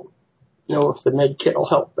 I don't know if the med kit will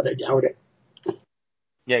help, but I doubt it.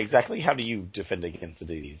 Yeah, exactly. How do you defend against the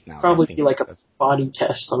disease now? Probably be like a body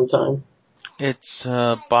test sometime. It's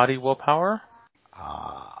body willpower.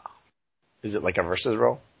 Is it like a versus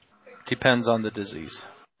roll? Depends on the disease.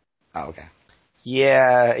 Oh, okay.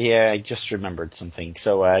 Yeah, I just remembered something.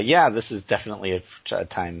 So, this is definitely a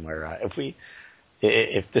time where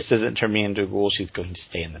if this doesn't turn me into a ghoul, she's going to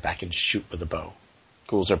stay in the back and shoot with a bow.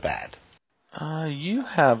 Ghouls are bad. You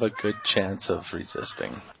have a good chance of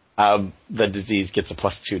resisting. The disease gets a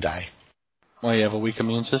 +2 die. Well, you have a weak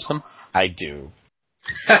immune system? I do.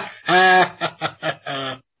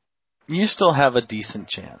 You still have a decent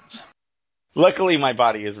chance. Luckily, my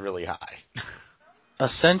body is really high.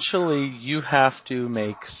 Essentially, you have to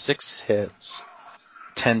make 6 hits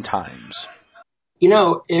 10 times. You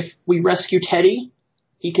know, if we rescue Teddy,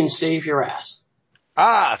 he can save your ass.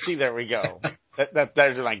 See, there we go.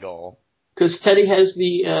 That's my goal. Because Teddy has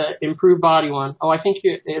the improved body one. Oh, I think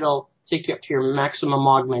it'll take you up to your maximum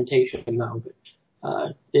augmentation, though.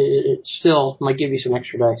 But it still might give you some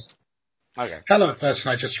extra dice. Okay. Hello,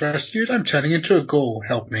 person I just rescued. I'm turning into a ghoul.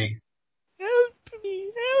 Help me. Help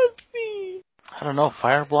me. I don't know,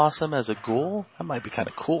 Fire Blossom as a ghoul? That might be kind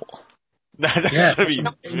of cool. Yeah,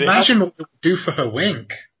 imagine what it would do for her wink.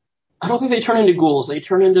 I don't think they turn into ghouls. They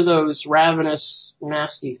turn into those ravenous,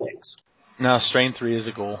 nasty things. No, Strain 3 is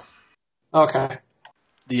a ghoul. Okay.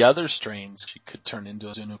 The other strains she could turn into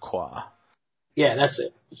a Zunukwa. Yeah, that's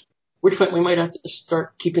it. Which one, we might have to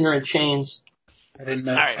start keeping her in chains. I didn't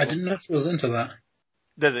know. Right, I didn't know if it was into that.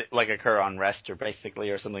 Does it occur on rest or basically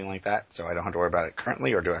or something like that? So I don't have to worry about it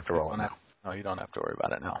currently, or do I have to roll it now? No, you don't have to worry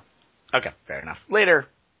about it now. Okay, fair enough. Later,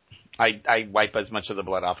 I wipe as much of the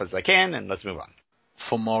blood off as I can, and let's move on.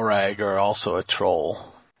 Fomorag are also a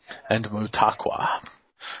troll. And Mutakwa.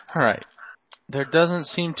 Alright. There doesn't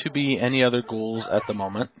seem to be any other ghouls at the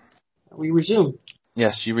moment. We resume.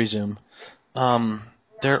 Yes, you resume.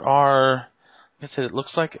 There are, like I said, it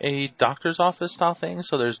looks like a doctor's office style thing,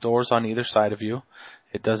 so there's doors on either side of you.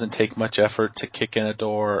 It doesn't take much effort to kick in a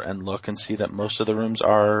door and look and see that most of the rooms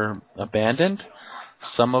are abandoned.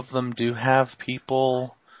 Some of them do have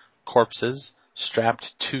corpses,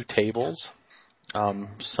 strapped to tables.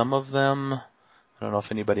 Some of them, I don't know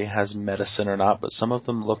if anybody has medicine or not, but some of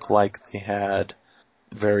them look like they had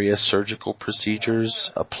various surgical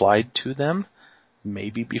procedures applied to them.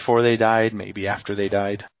 maybe before they died, maybe after they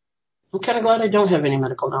died. I'm kind of glad I don't have any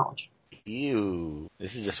medical knowledge. Ew.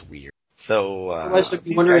 This is just weird. So, Otherwise, I'd be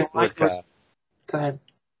these wondering guys why. look, Go ahead.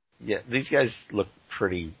 yeah, these guys look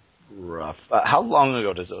pretty rough. How long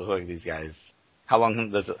ago does it look like these guys? How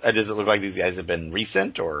long does it look like these guys have been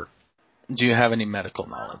recent, or? Do you have any medical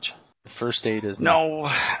knowledge? First aid is No,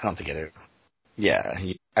 I don't think I do. Yeah,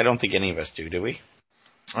 I don't think any of us do we?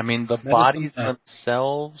 I mean, the bodies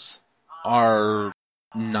themselves are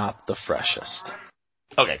not the freshest.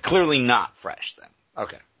 Okay, clearly not fresh then.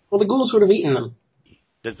 Okay. Well, the ghouls would have eaten them.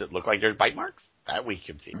 Does it look like there's bite marks? That we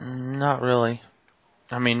can see. Not really.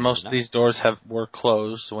 I mean, most of these doors were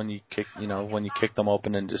closed when you kick them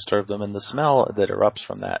open and disturb them, and the smell that erupts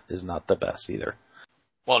from that is not the best either.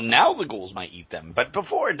 Well, now the ghouls might eat them, but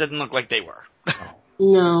before it didn't look like they were.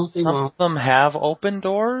 No, they Some won't. of them have open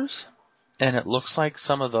doors, and it looks like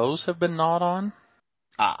some of those have been gnawed on.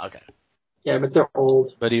 Ah, okay. Yeah, but they're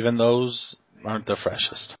old. But even those aren't the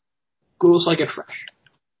freshest. Ghouls like it fresh.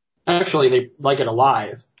 Actually, they like it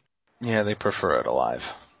alive. Yeah, they prefer it alive.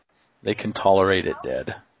 They can tolerate it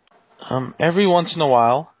dead. Every once in a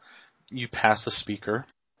while, you pass a speaker.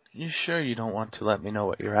 You sure you don't want to let me know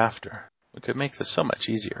what you're after? We could make this so much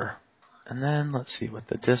easier. And then, let's see, with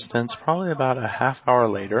the distance, probably about a half hour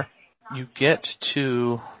later, you get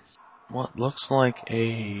to what looks like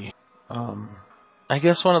I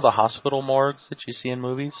guess one of the hospital morgues that you see in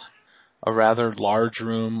movies. A rather large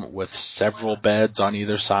room with several beds on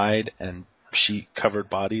either side and sheet-covered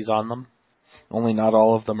bodies on them. Only not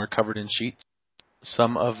all of them are covered in sheets.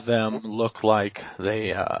 Some of them look like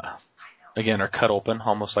they, again, are cut open,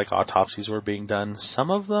 almost like autopsies were being done.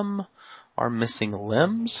 Some of them are missing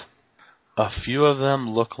limbs. A few of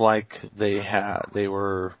them look like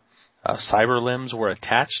cyber limbs were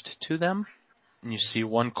attached to them. And you see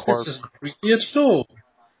one corpse. This isn't creepy at all.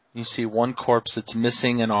 You see one corpse that's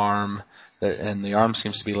missing an arm, and the arm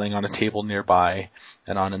seems to be laying on a table nearby.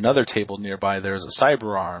 And on another table nearby, there's a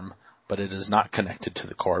cyber arm, but it is not connected to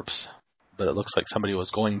the corpse. But it looks like somebody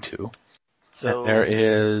was going to. So and there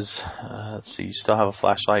is, let's see, you still have a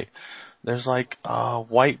flashlight. There's like a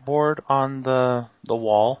whiteboard on the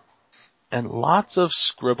wall, and lots of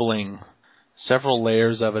scribbling, several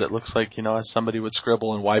layers of it. It looks like, as somebody would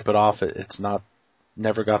scribble and wipe it off, it's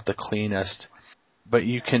never got the cleanest. But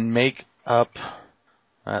you can make up,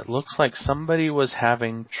 it looks like somebody was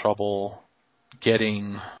having trouble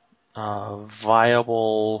getting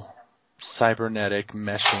viable cybernetic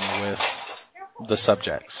meshing with the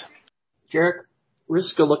subjects. Jarek,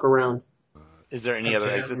 risk a look around. Is there any other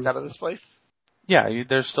exits out of this place? Yeah,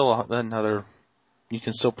 there's still another, you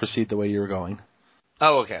can still proceed the way you're going.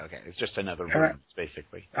 Oh, okay. It's just another room,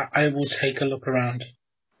 basically. I will take a look around.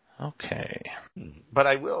 Okay. But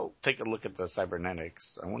I will take a look at the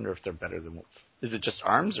cybernetics. I wonder if they're better than... Is it just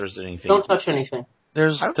arms, or is it anything? Don't touch anything.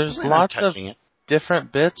 There's lots of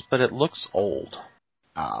different bits, but it looks old.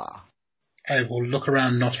 Ah. I will look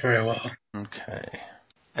around not very well. Okay.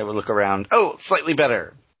 I will look around. Oh, slightly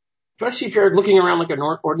better. Do I see Jared looking around like an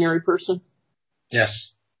ordinary person?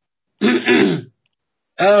 Yes.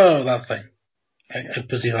 Oh, that thing. I'm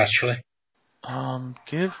busy, actually.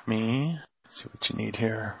 Give me... Let's see what you need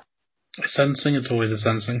here. Sensing, it's always a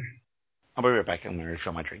sensing. I'll be right back. I'm going to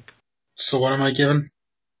refill my drink. So what am I given?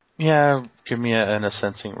 Yeah, give me a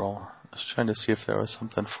sensing roll. I was trying to see if there was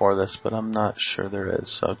something for this, but I'm not sure there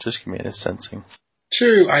is, so just give me a sensing.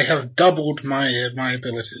 2, I have doubled my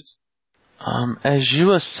abilities. As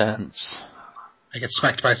you sense... I get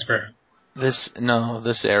smacked by a spirit. This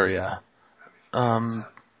area.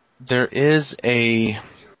 There is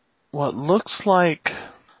what looks like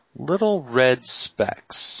little red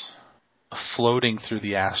specks floating through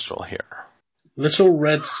the astral here. Little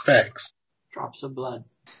red specks? Drops of blood.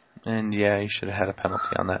 And yeah, you should have had a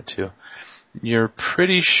penalty on that too. You're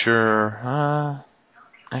pretty sure...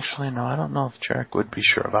 actually, no, I don't know if Jarek would be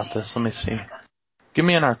sure about this. Let me see. Give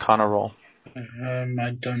me an Arcana roll.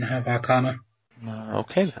 I don't have Arcana.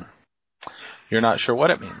 Okay then. You're not sure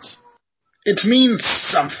what it means. It means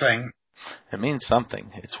something. It means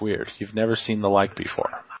something. It's weird. You've never seen the like before.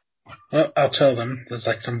 Well, I'll tell them. There's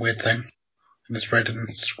like some weird thing. And it's red and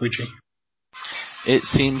squidgy. It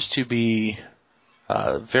seems to be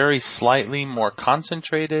very slightly more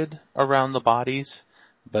concentrated around the bodies,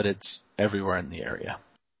 but it's everywhere in the area.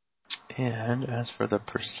 And as for the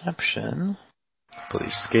perception, I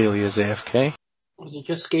believe Scaly is AFK. Was it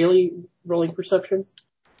just Scaly rolling perception?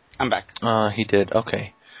 I'm back. He did.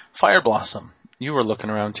 Okay. Fire Blossom, you were looking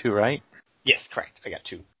around too, right? Yes, correct. I got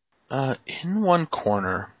 2. In one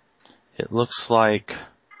corner, it looks like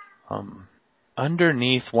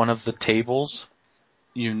underneath one of the tables,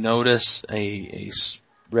 you notice a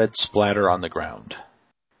red splatter on the ground.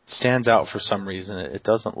 It stands out for some reason. It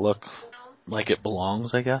doesn't look like it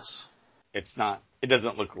belongs, I guess. It's not. It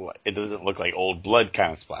doesn't look like old blood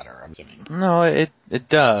kind of splatter, I'm assuming. No, it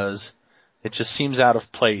does. It just seems out of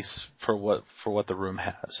place for what the room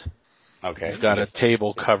has. Okay. You've got a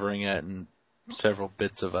table covering it and several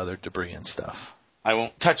bits of other debris and stuff. I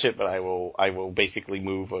won't touch it, but I will basically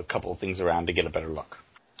move a couple of things around to get a better look.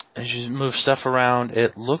 As you move stuff around,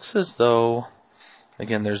 it looks as though,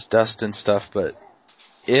 again, there's dust and stuff, but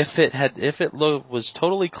if it was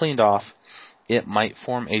totally cleaned off, it might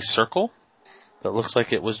form a circle that looks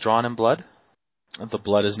like it was drawn in blood. The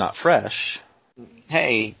blood is not fresh.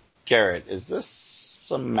 Hey, Garrett, is this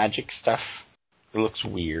some magic stuff? It looks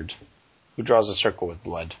weird. Who draws a circle with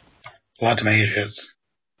blood? Blood mages.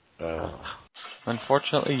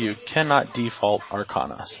 Unfortunately, you cannot default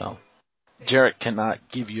Arcana, so Jarrett cannot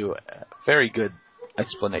give you a very good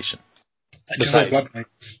explanation. Besides blood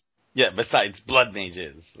mages. Yeah, besides blood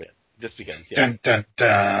mages. Yeah, just because. Yeah. Dun dun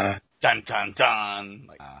dun. Dun dun dun.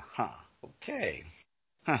 Like, okay.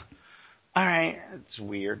 Huh. Alright, it's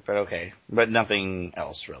weird, but okay. But nothing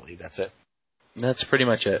else, really. That's it. That's pretty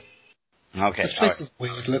much it. Okay. This place is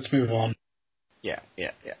weird. Let's move on. Yeah.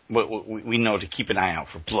 We know to keep an eye out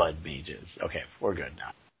for blood mages. Okay, we're good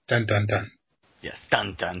now. Dun dun dun. Yes,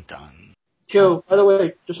 dun dun dun. Joe, by the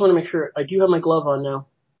way, just want to make sure, I do have my glove on now.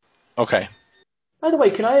 Okay. By the way,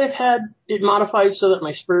 could I have had it modified so that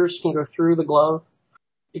my spurs can go through the glove?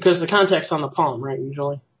 Because the contact's on the palm, right,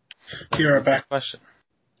 usually? Be right back. Question.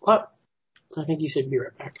 What? I think you said be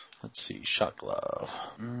right back. Let's see, shot glove.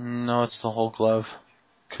 No, it's the whole glove.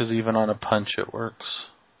 Because even on a punch it works.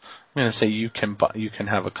 I'm going to say you can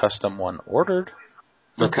have a custom one ordered,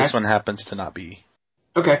 but Okay. this one happens to not be.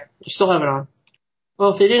 Okay, I still have it on.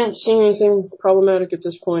 Well, if they didn't see anything problematic at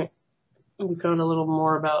this point, we found a little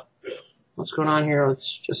more about what's going on here.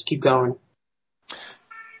 Let's just keep going.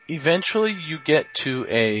 Eventually you get to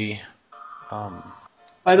a...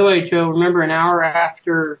 By the way, Joe, remember an hour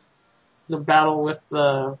after the battle with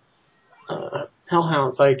the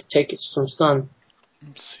Hellhounds, I take some stun.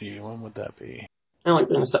 Let's see, when would that be? I only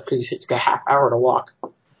bring this up because it's got a half hour to walk.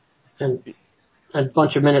 And a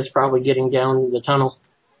bunch of minutes probably getting down the tunnel.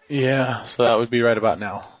 Yeah, so that would be right about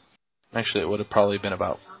now. Actually, it would have probably been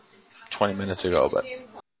about 20 minutes ago, but...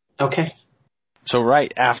 Okay. So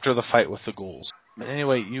right after the fight with the ghouls. But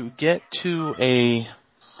anyway, you get to a...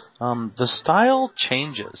 the style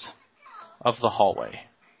changes of the hallway.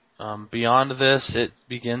 Beyond this, it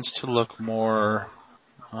begins to look more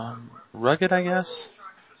rugged, I guess.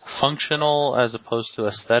 Functional as opposed to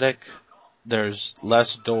aesthetic. There's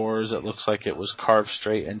less doors. It looks like it was carved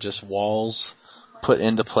straight and just walls put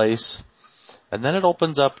into place. And then it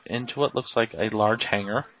opens up into what looks like a large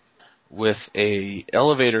hangar with a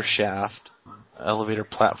elevator shaft, elevator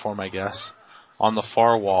platform, I guess, on the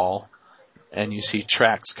far wall. And you see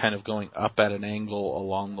tracks kind of going up at an angle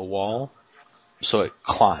along the wall. So it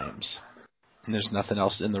climbs. And there's nothing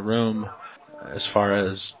else in the room as far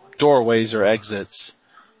as doorways or exits.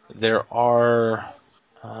 There are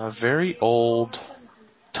very old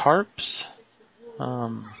tarps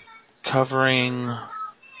covering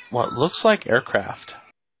what looks like aircraft.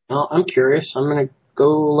 Well, I'm curious. I'm going to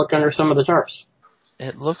go look under some of the tarps.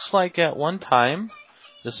 It looks like at one time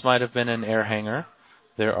this might have been an air hangar.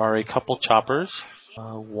 There are a couple choppers,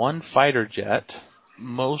 one fighter jet.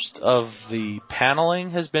 Most of the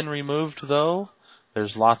paneling has been removed, though.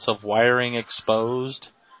 There's lots of wiring exposed.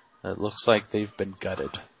 It looks like they've been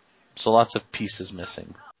gutted. So lots of pieces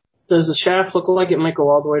missing. Does the shaft look like it might go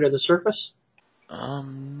all the way to the surface?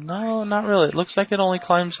 No, not really. It looks like it only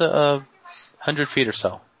climbs 100 feet or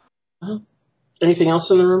so. Anything else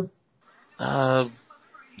in the room?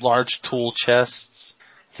 Large tool chests,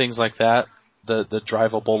 things like that. The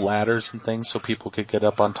drivable ladders and things so people could get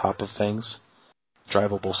up on top of things.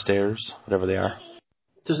 Drivable stairs, whatever they are.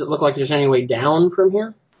 Does it look like there's any way down from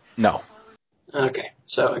here? No. Okay,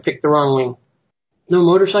 so I picked the wrong wing. No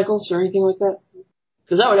motorcycles or anything like that?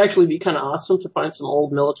 Because that would actually be kind of awesome to find some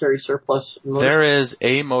old military surplus. There is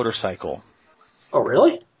a motorcycle. Oh,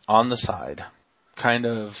 really? On the side. Kind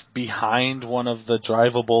of behind one of the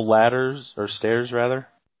drivable ladders, or stairs rather.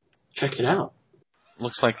 Check it out.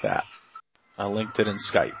 Looks like that. I linked it in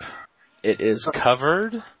Skype. It is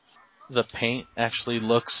covered. The paint actually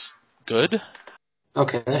looks good.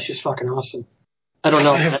 Okay, that's just fucking awesome. I don't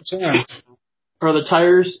know. Yeah. Are the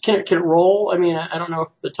tires, can it roll? I mean, I don't know if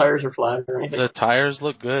the tires are flat or anything. The tires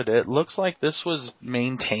look good. It looks like this was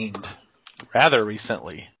maintained rather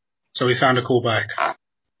recently. So we found a cool bike.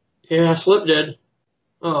 Yeah, Slip did.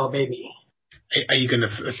 Oh, baby. Are you going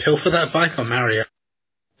to pilfer that bike or marry it?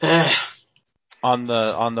 On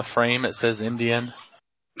the frame it says Indian.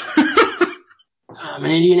 I'm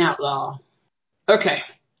an Indian outlaw. Okay.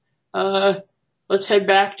 Let's head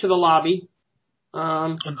back to the lobby.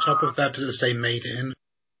 On top of that, does it say made in?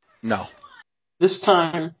 No. This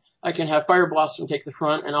time, I can have Fire Blossom take the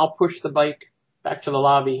front, and I'll push the bike back to the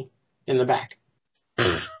lobby in the back.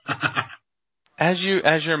 As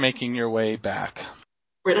you're making your way back.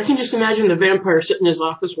 Wait, I can just imagine the vampire sitting in his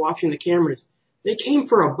office watching the cameras. They came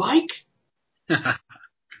for a bike?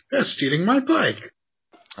 They're stealing my bike.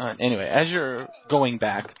 Anyway, as you're going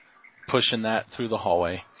back, pushing that through the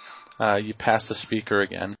hallway, you pass the speaker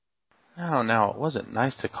again. Oh, now, it wasn't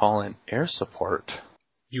nice to call in air support.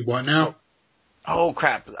 You what now? Oh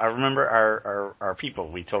crap! I remember our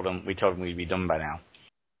people. We told them we'd be done by now.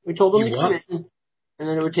 We told them You to what? come in, and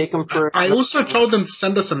then it would take them for... I also told them to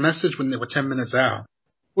send us a message when they were 10 minutes out.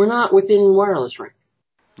 We're not within wireless range.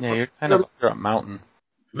 Yeah, you're kind of under a mountain.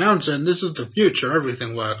 Mountain, this is the future.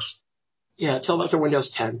 Everything works. Yeah, tell that to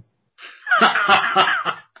Windows 10.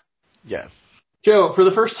 Yes. Joe, for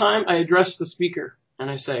the first time, I address the speaker, and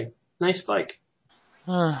I say, nice bike.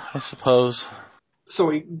 I suppose. So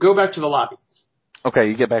we go back to the lobby. Okay,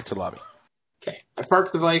 you get back to the lobby. Okay, I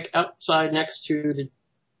park the bike outside next to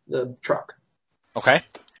the truck. Okay.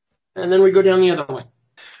 And then we go down the other way.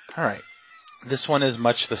 All right. This one is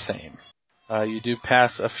much the same. You do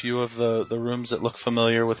pass a few of the rooms that look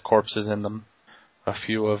familiar with corpses in them. A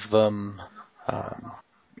few of them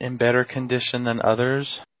in better condition than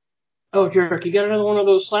others. Oh, Jerk, you got another one of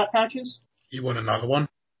those slap patches? You want another one?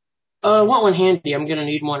 I want one handy. I'm going to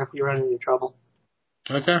need one if we run into trouble.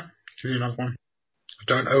 Okay, give you another one.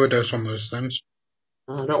 Don't overdose on those things.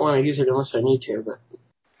 I don't want to use it unless I need to, but...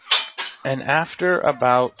 And after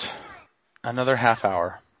about another half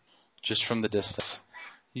hour, just from the distance,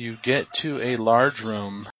 you get to a large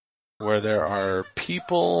room where there are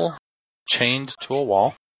people chained to a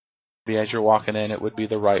wall. As you're walking in, it would be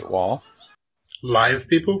the right wall. Live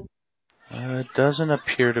people? It doesn't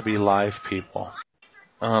appear to be live people.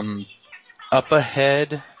 Up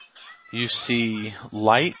ahead, you see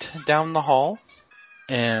light down the hall,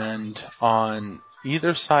 and on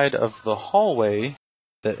either side of the hallway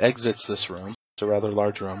that exits this room, it's a rather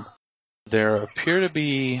large room, there appear to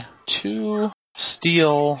be two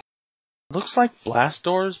steel, looks like blast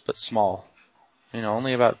doors, but small. You know,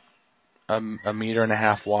 only about a meter and a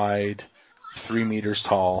half wide, 3 meters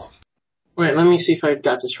tall. Wait, let me see if I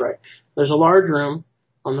got this right. There's a large room.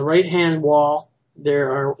 On the right-hand wall,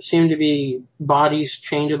 there seem to be bodies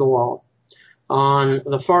chained to the wall. On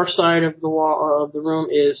the far side of the wall of the room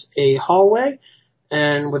is a hallway,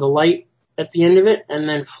 and with a light at the end of it, and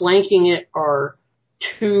then flanking it are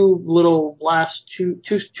two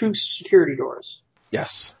security doors.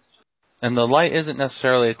 Yes. And the light isn't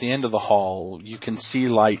necessarily at the end of the hall. You can see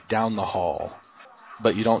light down the hall,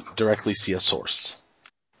 but you don't directly see a source.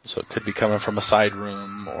 So it could be coming from a side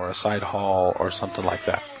room or a side hall or something like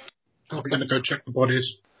that. I'm going to go check the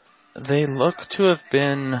bodies. They look to have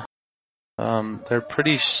been, they're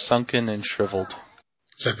pretty sunken and shriveled.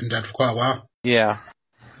 So they've been dead for quite a while. Yeah.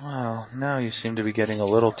 Well, now you seem to be getting a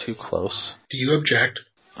little too close. Do you object?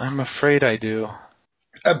 I'm afraid I do.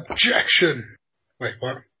 Objection! Wait,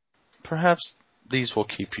 what? Perhaps these will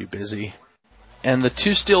keep you busy. And the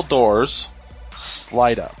two steel doors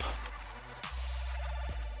slide up.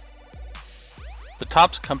 The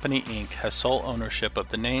Topps Company, Inc. has sole ownership of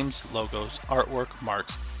the names, logos, artwork,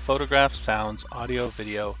 marks, photographs, sounds, audio,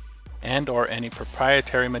 video, and or any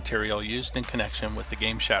proprietary material used in connection with the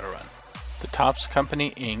game Shadowrun. The Topps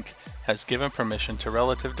Company, Inc. has given permission to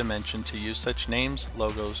Relative Dimension to use such names,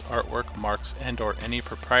 logos, artwork, marks, and or any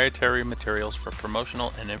proprietary materials for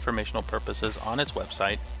promotional and informational purposes on its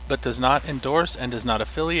website, but does not endorse and is not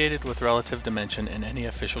affiliated with Relative Dimension in any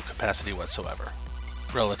official capacity whatsoever.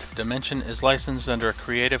 Relative Dimension is licensed under a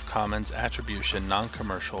Creative Commons Attribution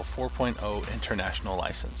Non-Commercial 4.0 International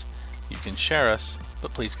License. You can share us,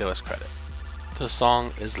 but please give us credit. The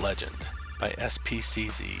song is Legend by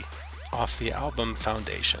SPCZ off the album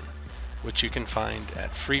Foundation, which you can find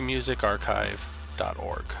at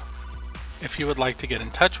freemusicarchive.org. If you would like to get in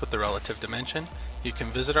touch with the Relative Dimension, you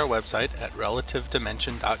can visit our website at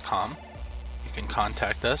relativedimension.com. You can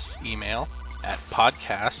contact us, email, at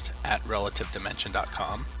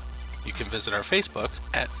podcast@relativedimension.com. You can visit our Facebook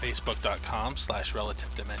at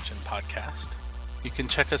facebook.com/relativedimensionpodcast. You can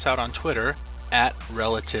check us out on Twitter at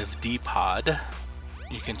RelativeDpod.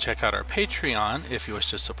 You can check out our Patreon if you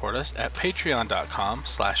wish to support us at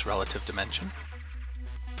patreon.com/relativedimension.